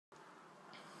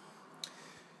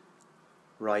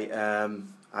Right,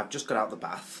 I've just got out the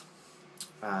bath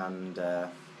and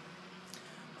I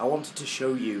wanted to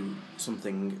show you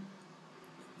something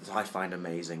that I find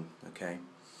amazing, okay?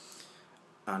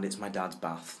 And it's my dad's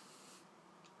bath.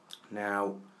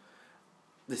 Now,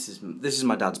 this is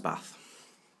my dad's bath.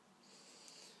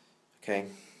 Okay?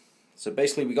 So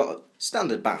basically we got a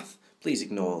standard bath. Please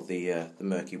ignore the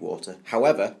murky water.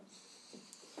 However,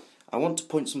 I want to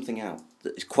point something out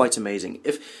that is quite amazing.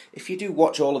 If you do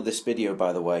watch all of this video,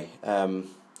 by the way,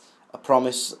 I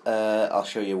promise I'll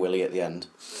show you Willie at the end.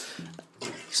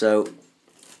 So,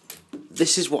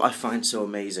 this is what I find so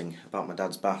amazing about my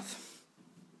dad's bath.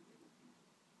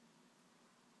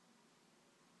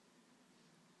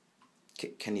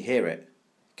 Can you hear it?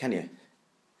 Can you?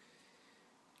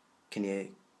 Can you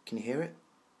hear it?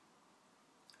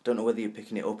 I don't know whether you're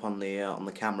picking it up on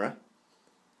the camera,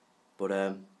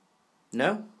 but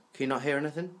no? Can you not hear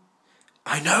anything?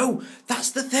 I know!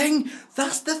 That's the thing!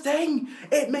 That's the thing!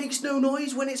 It makes no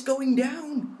noise when it's going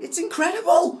down! It's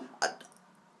incredible!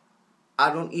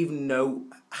 I don't even know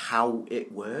how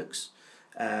it works,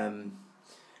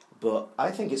 but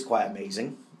I think it's quite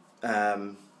amazing.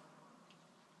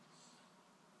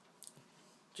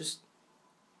 Just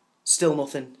still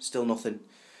nothing.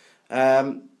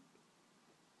 I'm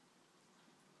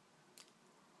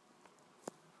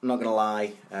not gonna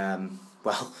lie.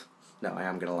 Well, no, I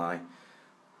am gonna lie.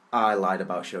 I lied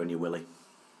about showing you Willie.